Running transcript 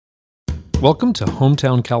Welcome to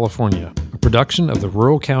Hometown California, a production of the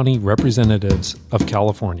Rural County Representatives of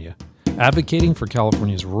California, advocating for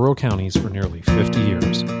California's rural counties for nearly 50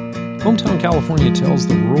 years. Hometown California tells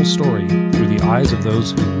the rural story through the eyes of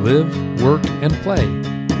those who live, work, and play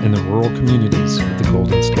in the rural communities of the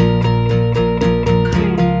Golden State.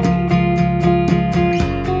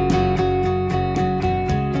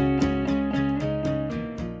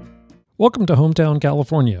 Welcome to Hometown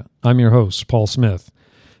California. I'm your host, Paul Smith.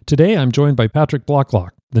 Today, I'm joined by Patrick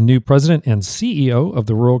Blacklock, the new president and CEO of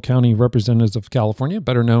the Rural County Representatives of California,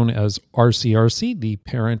 better known as RCRC, the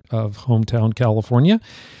parent of Hometown California.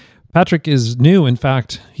 Patrick is new. In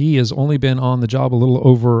fact, he has only been on the job a little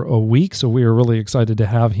over a week, so we are really excited to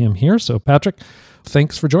have him here. So, Patrick,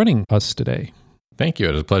 thanks for joining us today. Thank you.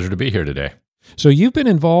 It is a pleasure to be here today. So you've been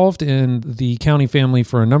involved in the county family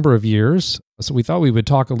for a number of years. So we thought we would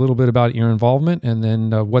talk a little bit about your involvement and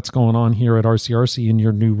then what's going on here at RCRC in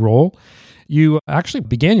your new role. You actually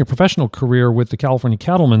began your professional career with the California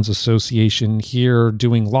Cattlemen's Association here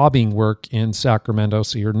doing lobbying work in Sacramento.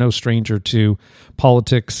 So you're no stranger to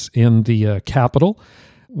politics in the capital.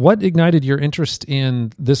 What ignited your interest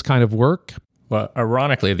in this kind of work? Well,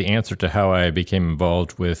 ironically, the answer to how I became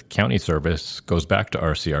involved with county service goes back to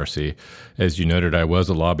RCRC. As you noted, I was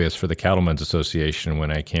a lobbyist for the Cattlemen's Association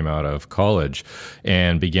when I came out of college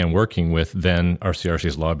and began working with then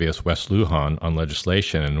RCRC's lobbyist, Wes Lujan, on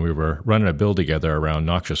legislation. And we were running a bill together around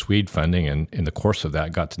noxious weed funding. And in the course of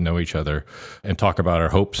that, got to know each other and talk about our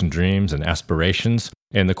hopes and dreams and aspirations.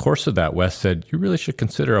 In the course of that, Wes said, you really should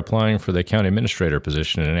consider applying for the county administrator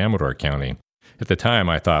position in Amador County. At the time,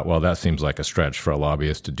 I thought, well, that seems like a stretch for a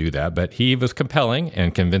lobbyist to do that. But he was compelling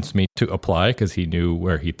and convinced me to apply because he knew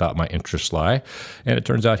where he thought my interests lie. And it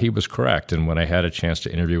turns out he was correct. And when I had a chance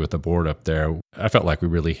to interview with the board up there, I felt like we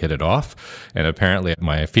really hit it off. And apparently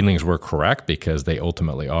my feelings were correct because they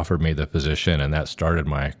ultimately offered me the position. And that started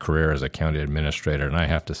my career as a county administrator. And I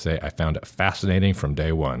have to say, I found it fascinating from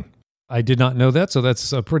day one. I did not know that. So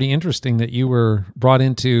that's pretty interesting that you were brought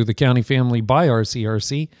into the county family by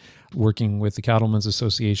RCRC. Working with the Cattlemen's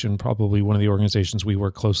Association, probably one of the organizations we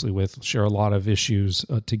work closely with, share a lot of issues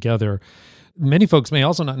together. Many folks may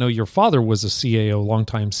also not know your father was a CAO,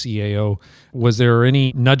 longtime CAO. Was there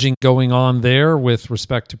any nudging going on there with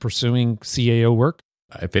respect to pursuing CAO work?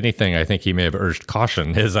 If anything, I think he may have urged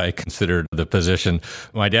caution as I considered the position.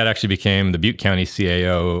 My dad actually became the Butte County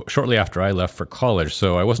CAO shortly after I left for college,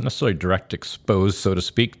 so I wasn't necessarily direct exposed, so to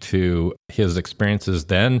speak, to his experiences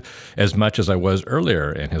then as much as I was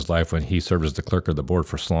earlier in his life when he served as the clerk of the board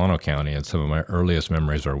for Solano County. And some of my earliest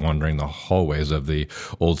memories are wandering the hallways of the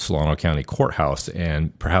old Solano County courthouse,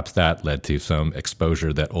 and perhaps that led to some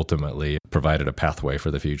exposure that ultimately provided a pathway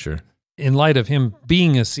for the future. In light of him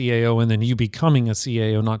being a CAO and then you becoming a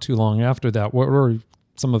CAO not too long after that, what were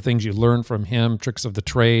some of the things you learned from him, tricks of the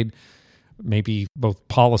trade, maybe both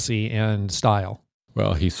policy and style?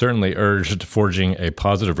 Well, he certainly urged forging a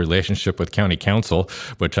positive relationship with county council,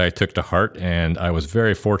 which I took to heart, and I was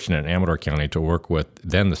very fortunate in Amador County to work with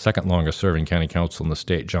then the second longest serving county council in the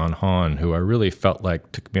state, John Hahn, who I really felt like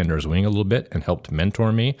took me under his wing a little bit and helped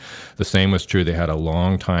mentor me. The same was true. They had a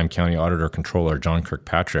longtime county auditor controller, John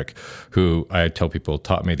Kirkpatrick, who I tell people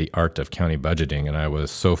taught me the art of county budgeting, and I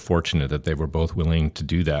was so fortunate that they were both willing to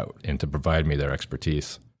do that and to provide me their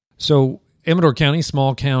expertise. So Amador County,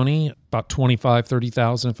 small county, about 25,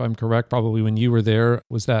 30,000, if I'm correct, probably when you were there,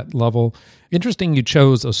 was that level. Interesting you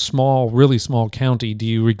chose a small, really small county. Do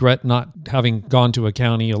you regret not having gone to a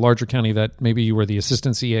larger county that maybe you were the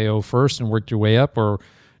assistant CAO first and worked your way up, or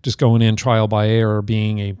just going in trial by error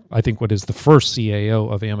being I think what is the first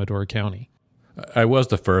CAO of Amador County? I was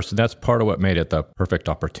the first, and that's part of what made it the perfect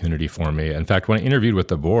opportunity for me. In fact, when I interviewed with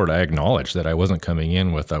the board, I acknowledged that I wasn't coming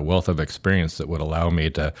in with a wealth of experience that would allow me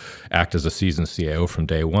to act as a seasoned CAO from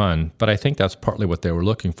day one. But I think that's partly what they were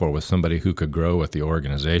looking for, was somebody who could grow with the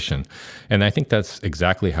organization. And I think that's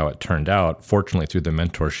exactly how it turned out, fortunately through the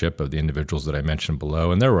mentorship of the individuals that I mentioned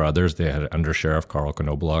below. And there were others. They had Under Sheriff Carl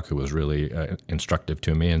Knobloch, who was really instructive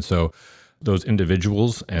to me. And so those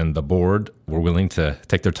individuals and the board were willing to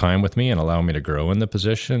take their time with me and allow me to grow in the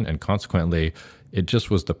position. And consequently, it just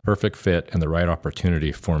was the perfect fit and the right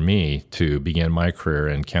opportunity for me to begin my career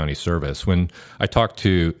in county service. When I talk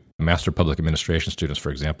to Master Public Administration students, for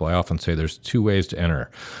example, I often say there's two ways to enter.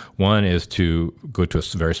 One is to go to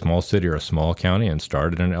a very small city or a small county and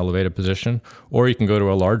start in an elevated position, or you can go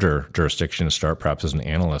to a larger jurisdiction and start perhaps as an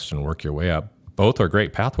analyst and work your way up. Both are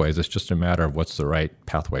great pathways. It's just a matter of what's the right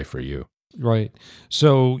pathway for you. Right.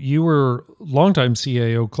 So you were longtime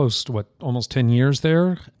CAO, close to almost 10 years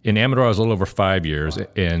there? In Amador, I was a little over 5 years.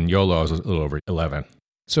 In Yolo, I was a little over 11.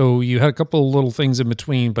 So you had a couple of little things in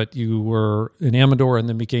between, but you were in Amador and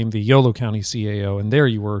then became the Yolo County CAO, and there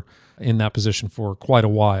you were in that position for quite a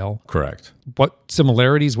while. Correct. What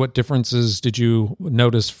similarities, what differences did you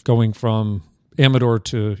notice going from Amador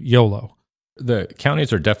to Yolo? The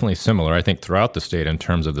counties are definitely similar, I think, throughout the state in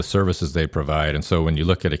terms of the services they provide. And so when you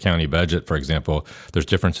look at a county budget, for example, there's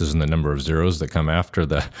differences in the number of zeros that come after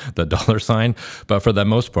the dollar sign. But for the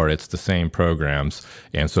most part, it's the same programs.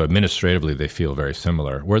 And so administratively, they feel very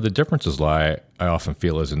similar. Where the differences lie, I often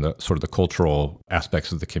feel, is in the sort of the cultural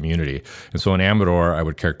aspects of the community. And so in Amador, I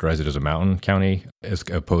would characterize it as a mountain county as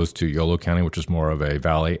opposed to Yolo County, which is more of a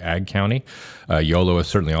valley ag county. Yolo is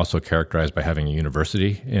certainly also characterized by having a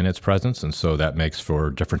university in its presence. And so that makes for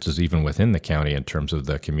differences even within the county in terms of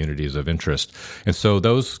the communities of interest. And so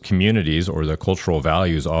those communities or the cultural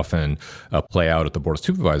values often play out at the Board of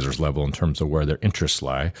Supervisors level in terms of where their interests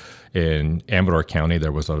lie. In Amador County,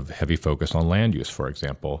 there was a heavy focus on land use, for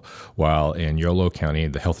example, while in Yolo County,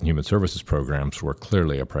 the health and human services programs were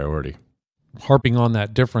clearly a priority. Harping on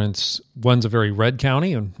that difference, one's a very red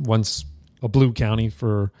county and one's a blue county,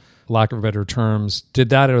 for lack of better terms. Did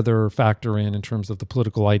that other factor in terms of the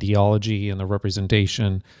political ideology and the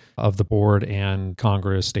representation of the board and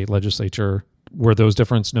Congress, state legislature? Were those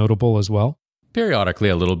differences notable as well? Periodically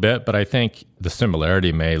a little bit, but I think the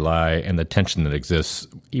similarity may lie in the tension that exists.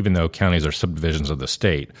 Even though counties are subdivisions of the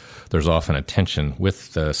state, there's often a tension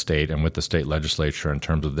with the state and with the state legislature in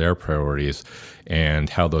terms of their priorities and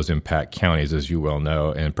how those impact counties, as you well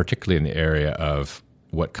know, and particularly in the area of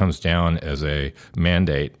what comes down as a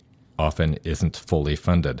mandate often isn't fully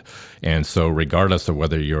funded. And so regardless of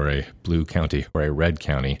whether you're a blue county or a red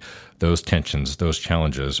county, those tensions, those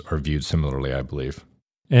challenges are viewed similarly, I believe.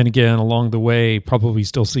 And again, along the way, probably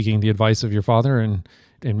still seeking the advice of your father and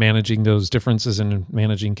managing those differences and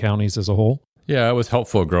managing counties as a whole? Yeah, it was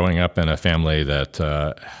helpful growing up in a family that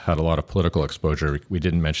had a lot of political exposure. We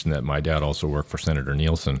didn't mention that my dad also worked for Senator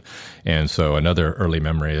Nielsen. And so another early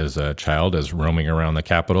memory as a child is roaming around the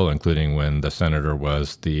Capitol, including when the senator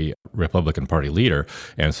was the Republican Party leader.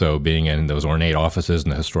 And so being in those ornate offices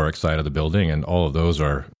in the historic side of the building, and all of those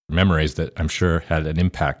are memories that I'm sure had an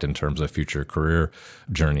impact in terms of future career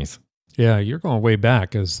journeys. Yeah, you're going way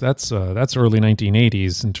back, because that's early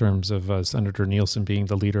 1980s in terms of Senator Nielsen being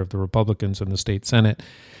the leader of the Republicans in the state Senate.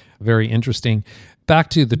 Very interesting. Back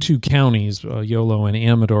to the two counties, Yolo and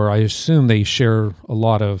Amador, I assume they share a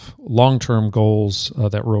lot of long-term goals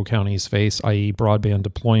that rural counties face, i.e. broadband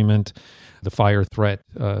deployment. The fire threat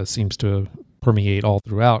seems to permeate all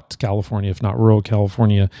throughout California, if not rural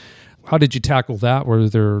California. How did you tackle that? Were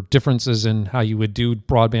there differences in how you would do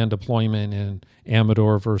broadband deployment in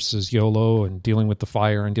Amador versus Yolo, and dealing with the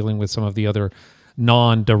fire and dealing with some of the other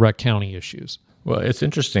non-direct county issues? Well, it's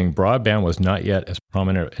interesting. Broadband was not yet as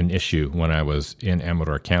prominent an issue when I was in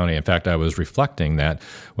Amador County. In fact, I was reflecting that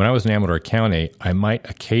when I was in Amador County, I might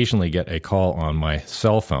occasionally get a call on my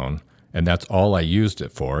cell phone, and that's all I used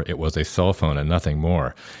it for. It was a cell phone and nothing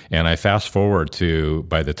more. And I fast forward to,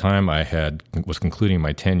 by the time I was concluding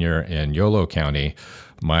my tenure in Yolo County,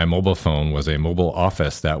 my mobile phone was a mobile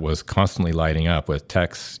office that was constantly lighting up with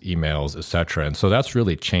texts, emails, et cetera. And so that's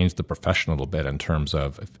really changed the profession a little bit in terms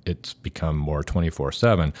of it's become more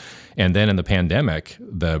 24/7. And then in the pandemic,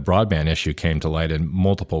 the broadband issue came to light in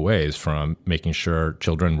multiple ways, from making sure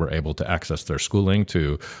children were able to access their schooling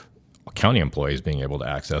to county employees being able to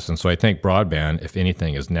access. And so I think broadband, if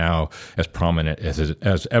anything, is now as prominent as it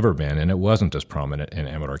has ever been. And it wasn't as prominent in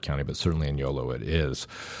Amador County, but certainly in Yolo it is.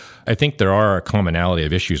 I think there are a commonality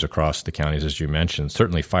of issues across the counties, as you mentioned.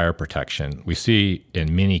 Certainly fire protection. We see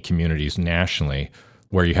in many communities nationally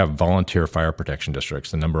where you have volunteer fire protection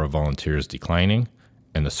districts, the number of volunteers declining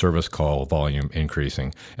and the service call volume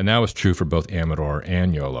increasing. And that was true for both Amador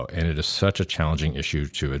and Yolo. And it is such a challenging issue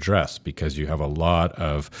to address because you have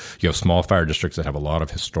small fire districts that have a lot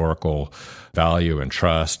of historical value and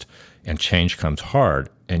trust, and change comes hard.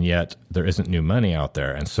 And yet there isn't new money out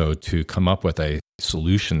there. And so to come up with a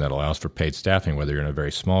solution that allows for paid staffing, whether you're in a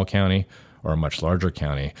very small county or a much larger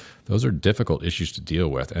county, those are difficult issues to deal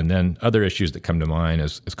with. And then other issues that come to mind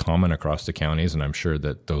is common across the counties, and I'm sure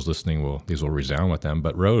that those listening these will resound with them,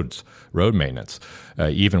 but road maintenance.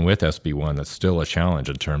 Even with SB1, that's still a challenge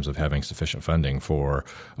in terms of having sufficient funding for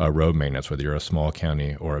road maintenance, whether you're a small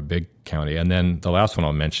county or a big county. And then the last one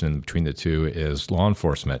I'll mention between the two is law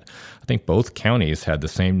enforcement. I think both counties had the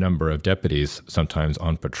same number of deputies sometimes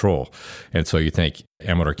on patrol. And so you think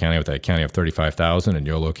Amador County with a county of 35,000 and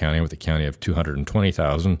Yolo County with a county of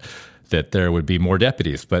 220,000, that there would be more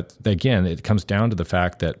deputies. But again, it comes down to the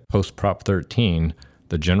fact that post Prop 13,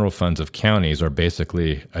 the general funds of counties are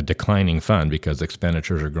basically a declining fund because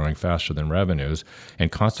expenditures are growing faster than revenues.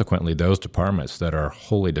 And consequently, those departments that are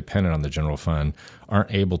wholly dependent on the general fund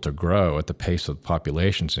aren't able to grow at the pace of the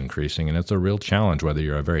population's increasing. And it's a real challenge, whether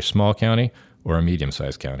you're a very small county or a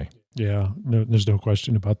medium-sized county. Yeah, no, there's no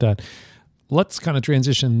question about that. Let's kind of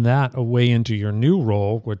transition that away into your new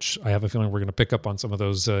role, which I have a feeling we're going to pick up on some of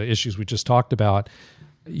those issues we just talked about.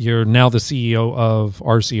 You're now the CEO of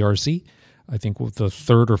RCRC. I think with the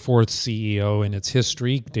third or fourth CEO in its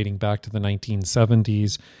history, dating back to the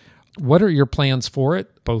 1970s. What are your plans for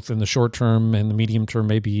it, both in the short term and the medium term,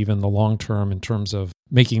 maybe even the long term, in terms of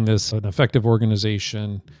making this an effective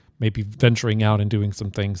organization, maybe venturing out and doing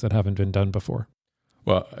some things that haven't been done before?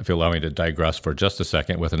 Well, if you allow me to digress for just a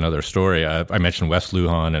second with another story, I mentioned Wes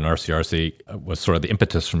Lujan and RCRC was sort of the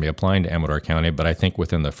impetus for me applying to Amador County, but I think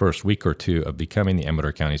within the first week or two of becoming the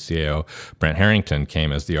Amador County CAO, Brent Harrington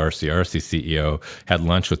came as the RCRC CEO, had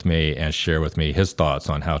lunch with me and shared with me his thoughts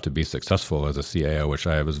on how to be successful as a CAO, which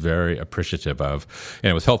I was very appreciative of. And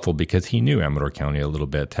it was helpful because he knew Amador County a little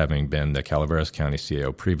bit, having been the Calaveras County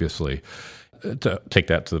CAO previously. To take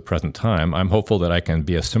that to the present time, I'm hopeful that I can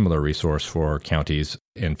be a similar resource for counties.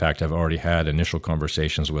 In fact, I've already had initial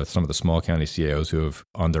conversations with some of the small county CAOs who have,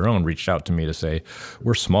 on their own, reached out to me to say,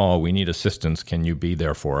 we're small, we need assistance, can you be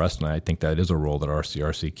there for us? And I think that is a role that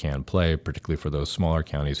RCRC can play, particularly for those smaller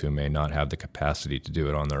counties who may not have the capacity to do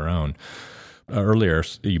it on their own. Earlier,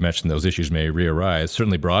 you mentioned those issues may re-arise.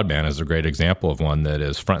 Certainly broadband is a great example of one that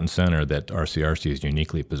is front and center, that RCRC is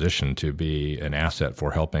uniquely positioned to be an asset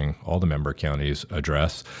for helping all the member counties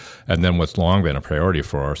address. And then what's long been a priority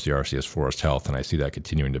for RCRC is forest health, and I see that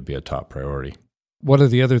continuing to be a top priority. What are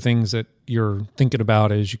the other things that you're thinking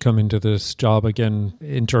about as you come into this job again,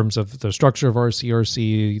 in terms of the structure of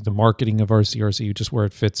RCRC, the marketing of RCRC, just where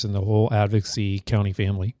it fits in the whole advocacy county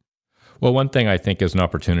family? Well, one thing I think is an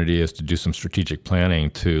opportunity is to do some strategic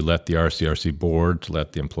planning to let the RCRC board, to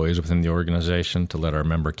let the employees within the organization, to let our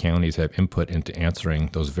member counties have input into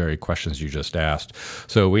answering those very questions you just asked.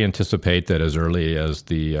 So we anticipate that as early as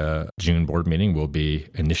the June board meeting, we'll be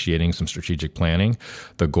initiating some strategic planning,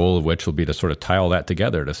 the goal of which will be to sort of tie all that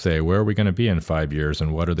together to say, where are we going to be in 5 years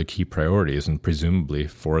and what are the key priorities? And presumably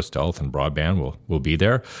forest health and broadband will be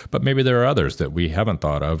there, but maybe there are others that we haven't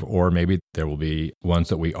thought of, or maybe there will be ones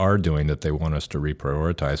that we are doing that they want us to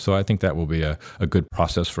reprioritize. So I think that will be a good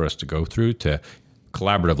process for us to go through to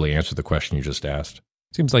collaboratively answer the question you just asked.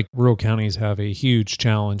 Seems like rural counties have a huge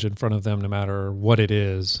challenge in front of them, no matter what it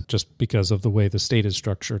is, just because of the way the state is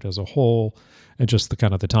structured as a whole and just the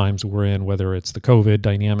kind of the times we're in, whether it's the COVID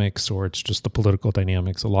dynamics or it's just the political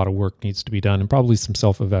dynamics. A lot of work needs to be done and probably some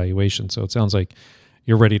self-evaluation. So it sounds like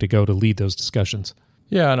you're ready to go to lead those discussions.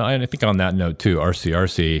 Yeah, and I think on that note, too,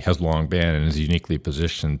 RCRC has long been and is uniquely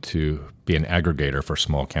positioned to be an aggregator for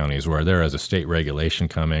small counties where there is a state regulation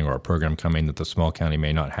coming or a program coming that the small county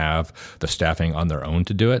may not have the staffing on their own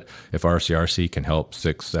to do it. If RCRC can help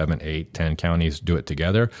 6, 7, 8, 10 counties do it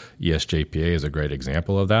together, ESJPA is a great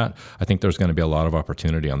example of that. I think there's going to be a lot of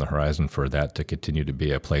opportunity on the horizon for that to continue to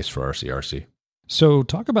be a place for RCRC. So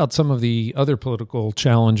talk about some of the other political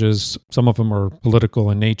challenges. Some of them are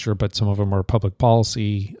political in nature, but some of them are public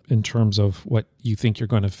policy in terms of what you think you're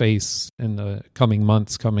going to face in the coming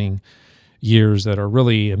months, coming years that are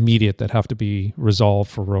really immediate that have to be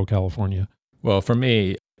resolved for rural California. Well, for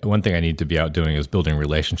me, one thing I need to be out doing is building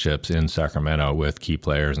relationships in Sacramento with key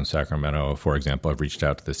players in Sacramento. For example, I've reached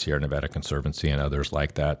out to the Sierra Nevada Conservancy and others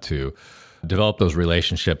like that to develop those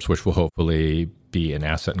relationships, which will hopefully be an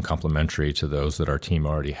asset and complementary to those that our team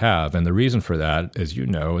already have. And the reason for that, as you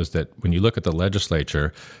know, is that when you look at the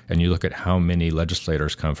legislature and you look at how many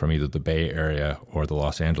legislators come from either the Bay Area or the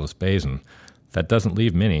Los Angeles Basin, that doesn't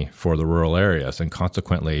leave many for the rural areas. And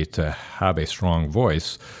consequently, to have a strong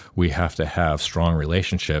voice, we have to have strong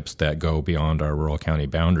relationships that go beyond our rural county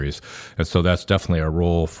boundaries. And so that's definitely a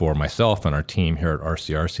role for myself and our team here at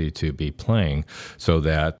RCRC to be playing so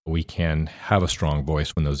that we can have a strong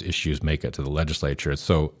voice when those issues make it to the legislature.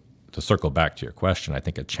 So to circle back to your question, I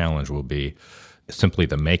think a challenge will be simply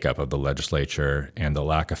the makeup of the legislature and the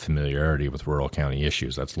lack of familiarity with rural county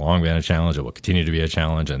issues. That's long been a challenge. It will continue to be a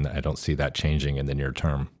challenge, and I don't see that changing in the near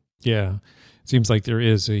term. Yeah. It seems like there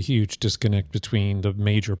is a huge disconnect between the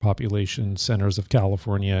major population centers of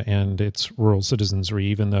California and its rural citizenry,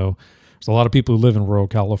 even though there's a lot of people who live in rural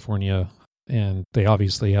California, and they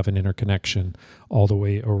obviously have an interconnection all the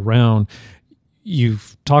way around.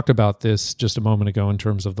 You've talked about this just a moment ago in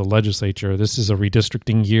terms of the legislature. This is a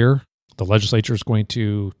redistricting year. The legislature is going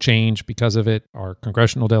to change because of it. Our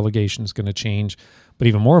congressional delegation is going to change. But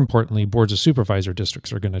even more importantly, boards of supervisor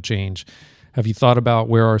districts are going to change. Have you thought about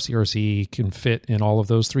where RCRC can fit in all of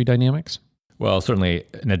those three dynamics? Well, certainly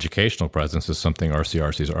an educational presence is something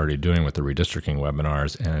RCRC is already doing with the redistricting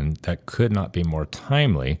webinars, and that could not be more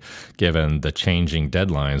timely given the changing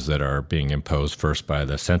deadlines that are being imposed first by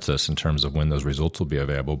the census in terms of when those results will be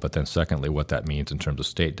available, but then secondly, what that means in terms of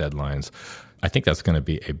state deadlines. I think that's going to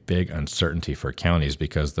be a big uncertainty for counties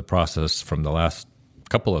because the process from the last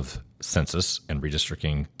couple of census and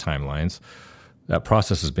redistricting timelines, that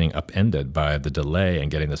process is being upended by the delay in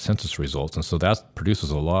getting the census results. And so that produces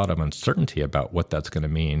a lot of uncertainty about what that's going to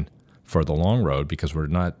mean for the long road because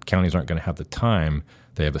counties aren't going to have the time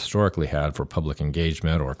they have historically had for public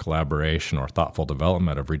engagement or collaboration or thoughtful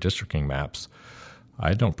development of redistricting maps.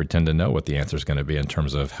 I don't pretend to know what the answer is going to be in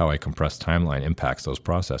terms of how a compressed timeline impacts those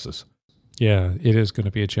processes. Yeah, it is going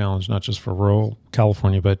to be a challenge, not just for rural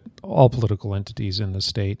California, but all political entities in the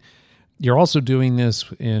state. You're also doing this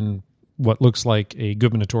in what looks like a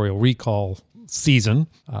gubernatorial recall season.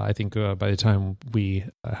 I think by the time we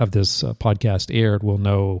have this podcast aired, we'll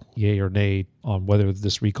know yay or nay on whether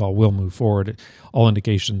this recall will move forward. All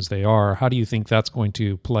indications they are. How do you think that's going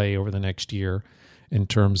to play over the next year in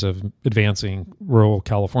terms of advancing rural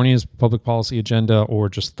California's public policy agenda or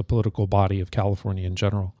just the political body of California in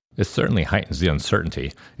general? It certainly heightens the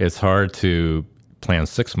uncertainty. It's hard to plan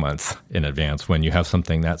 6 months in advance when you have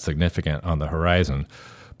something that significant on the horizon.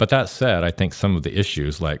 But that said, I think some of the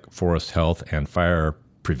issues like forest health and fire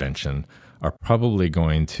prevention are probably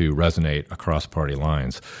going to resonate across party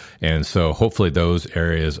lines. And so hopefully those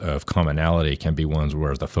areas of commonality can be ones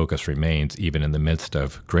where the focus remains even in the midst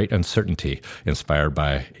of great uncertainty inspired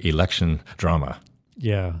by election drama.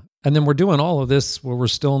 Yeah. And then we're doing all of this where we're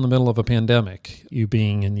still in the middle of a pandemic. You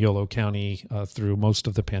being in Yolo County through most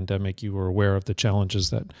of the pandemic, you were aware of the challenges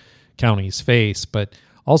that counties face, but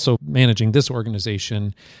also managing this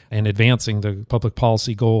organization and advancing the public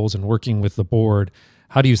policy goals and working with the board.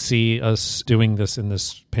 How do you see us doing this in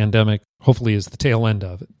this pandemic? Hopefully is the tail end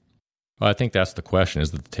of it. Well, I think that's the question,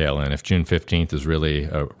 is the tail end. If June 15th is really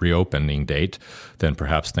a reopening date, then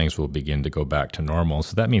perhaps things will begin to go back to normal.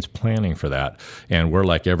 So that means planning for that. And we're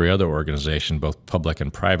like every other organization, both public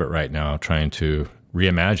and private right now, trying to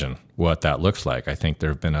reimagine what that looks like. I think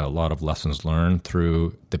there have been a lot of lessons learned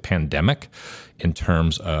through the pandemic in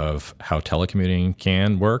terms of how telecommuting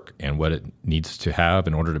can work and what it needs to have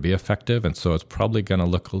in order to be effective. And so it's probably going to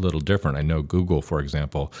look a little different. I know Google, for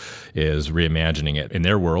example, is reimagining it. In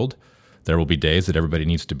their world, there will be days that everybody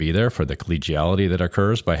needs to be there for the collegiality that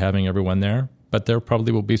occurs by having everyone there. But there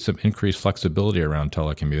probably will be some increased flexibility around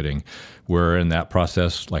telecommuting. We're in that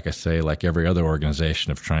process, like I say, like every other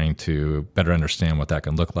organization, of trying to better understand what that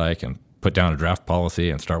can look like and put down a draft policy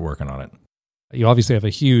and start working on it. You obviously have a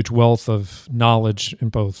huge wealth of knowledge in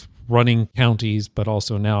both running counties, but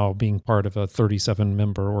also now being part of a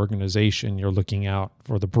 37-member organization. You're looking out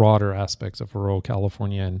for the broader aspects of rural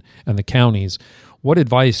California and the counties. What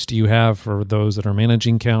advice do you have for those that are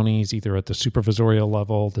managing counties, either at the supervisorial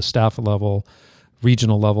level, the staff level,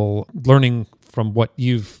 regional level, learning from what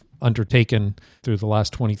you've undertaken through the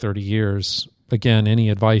last 20, 30 years? Again, any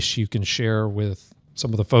advice you can share with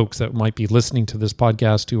some of the folks that might be listening to this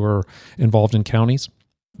podcast who are involved in counties?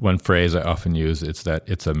 One phrase I often use is that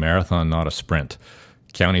it's a marathon, not a sprint.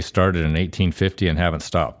 Counties started in 1850 and haven't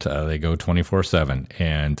stopped. They go 24/7,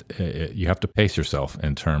 and you have to pace yourself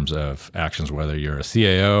in terms of actions, whether you're a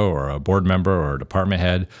CAO or a board member or a department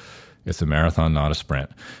head. It's a marathon, not a sprint.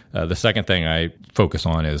 The second thing I focus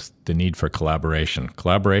on is the need for collaboration.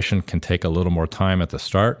 Collaboration can take a little more time at the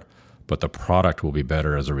start, but the product will be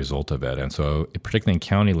better as a result of it. And so particularly in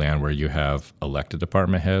county land where you have elected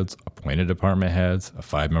department heads, appointed department heads, a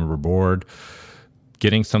 5-member board,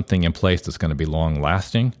 getting something in place that's going to be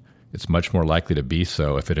long-lasting, it's much more likely to be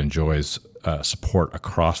so if it enjoys support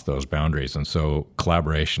across those boundaries. And so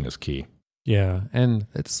collaboration is key. Yeah, and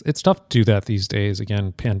it's tough to do that these days.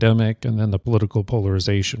 Again, pandemic and then the political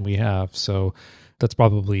polarization we have. So that's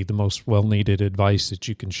probably the most well-needed advice that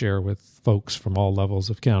you can share with folks from all levels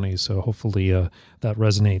of counties. So hopefully that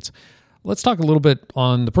resonates. Let's talk a little bit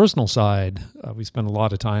on the personal side. We spent a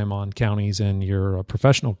lot of time on counties and your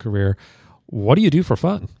professional career. What do you do for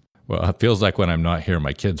fun? Well, it feels like when I'm not here,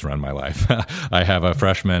 my kids run my life. I have a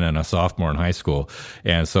freshman and a sophomore in high school.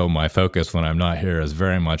 And so my focus when I'm not here is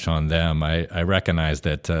very much on them. I recognize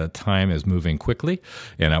that time is moving quickly,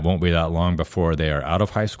 and it won't be that long before they are out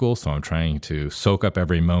of high school. So I'm trying to soak up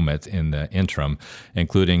every moment in the interim,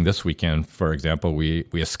 including this weekend, for example. We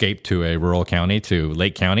escaped to a rural county, to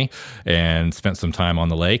Lake County, and spent some time on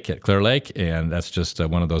the lake at Clear Lake. And that's just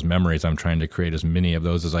one of those memories. I'm trying to create as many of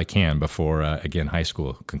those as I can before, again, high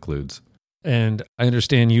school concludes. And I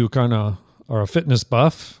understand you kind of are a fitness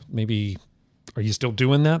buff, maybe Are you still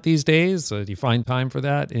doing that these days? Do you find time for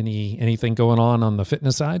that? Anything going on the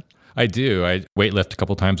fitness side? I do. I weightlift a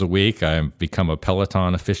couple times a week. I've become a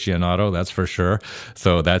Peloton aficionado, that's for sure.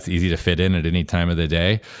 So that's easy to fit in at any time of the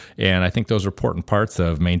day. And I think those are important parts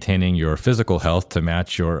of maintaining your physical health to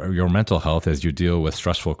match your mental health as you deal with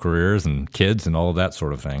stressful careers and kids and all of that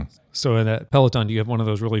sort of thing. So in that Peloton, do you have one of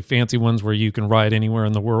those really fancy ones where you can ride anywhere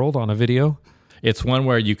in the world on a video? It's one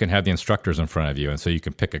where you can have the instructors in front of you, and so you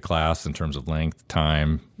can pick a class in terms of length,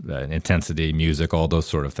 time, intensity, music, all those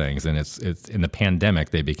sort of things. And it's in the pandemic,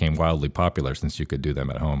 they became wildly popular since you could do them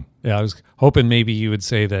at home. Yeah, I was hoping maybe you would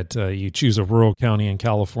say that you choose a rural county in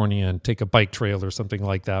California and take a bike trail or something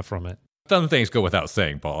like that from it. Some things go without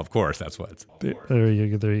saying, Paul. Of course, that's what. There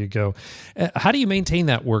you go. How do you maintain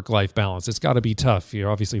that work-life balance? It's got to be tough. You're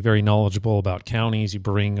obviously very knowledgeable about counties. You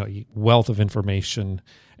bring a wealth of information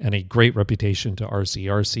and a great reputation to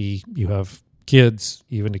RCRC. You have kids.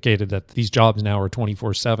 You indicated that these jobs now are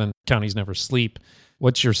 24/7. Counties never sleep.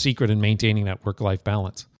 What's your secret in maintaining that work-life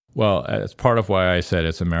balance? Well, it's part of why I said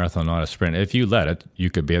it's a marathon, not a sprint. If you let it, you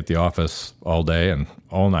could be at the office all day and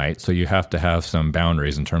all night. So you have to have some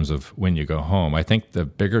boundaries in terms of when you go home. I think the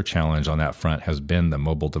bigger challenge on that front has been the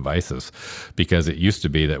mobile devices, because it used to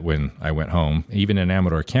be that when I went home, even in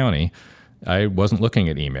Amador County, I wasn't looking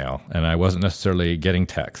at email and I wasn't necessarily getting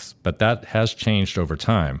texts. But that has changed over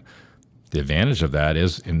time. The advantage of that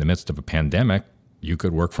is in the midst of a pandemic, you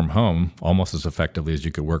could work from home almost as effectively as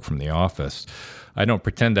you could work from the office. I don't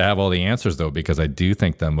pretend to have all the answers, though, because I do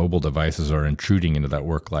think the mobile devices are intruding into that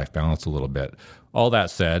work-life balance a little bit. All that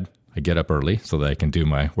said, I get up early so that I can do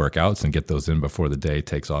my workouts and get those in before the day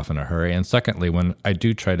takes off in a hurry. And secondly, when I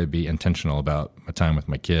do try to be intentional about my time with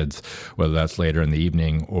my kids, whether that's later in the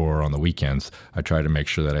evening or on the weekends, I try to make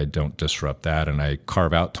sure that I don't disrupt that, and I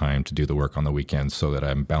carve out time to do the work on the weekends so that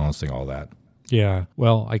I'm balancing all that. Yeah,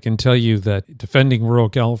 well, I can tell you that defending rural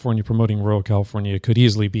California, promoting rural California could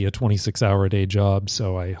easily be a 26-hour-a-day job.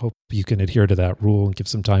 So I hope you can adhere to that rule and give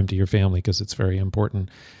some time to your family because it's very important.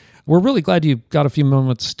 We're really glad you got a few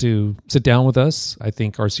moments to sit down with us. I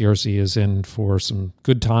think RCRC is in for some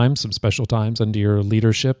good times, some special times under your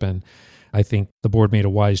leadership. And I think the board made a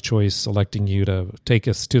wise choice selecting you to take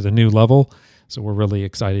us to the new level. So we're really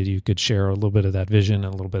excited you could share a little bit of that vision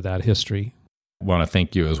and a little bit of that history. Want to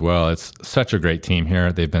thank you as well. It's such a great team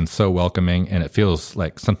here. They've been so welcoming, and it feels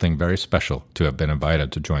like something very special to have been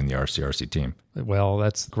invited to join the RCRC team. Well,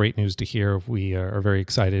 that's great news to hear. We are very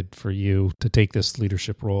excited for you to take this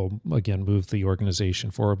leadership role, again, move the organization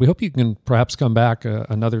forward. We hope you can perhaps come back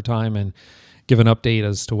another time and give an update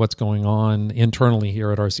as to what's going on internally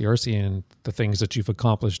here at RCRC and the things that you've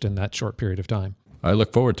accomplished in that short period of time. I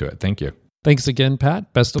look forward to it. Thank you. Thanks again,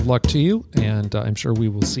 Pat. Best of luck to you. And I'm sure we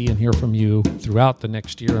will see and hear from you throughout the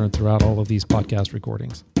next year and throughout all of these podcast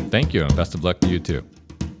recordings. Thank you, and best of luck to you too.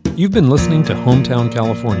 You've been listening to Hometown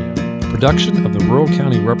California, a production of the Rural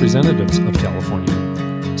County Representatives of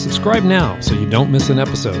California. Subscribe now so you don't miss an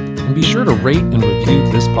episode, and be sure to rate and review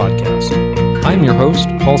this podcast. I'm your host,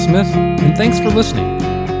 Paul Smith, and thanks for listening.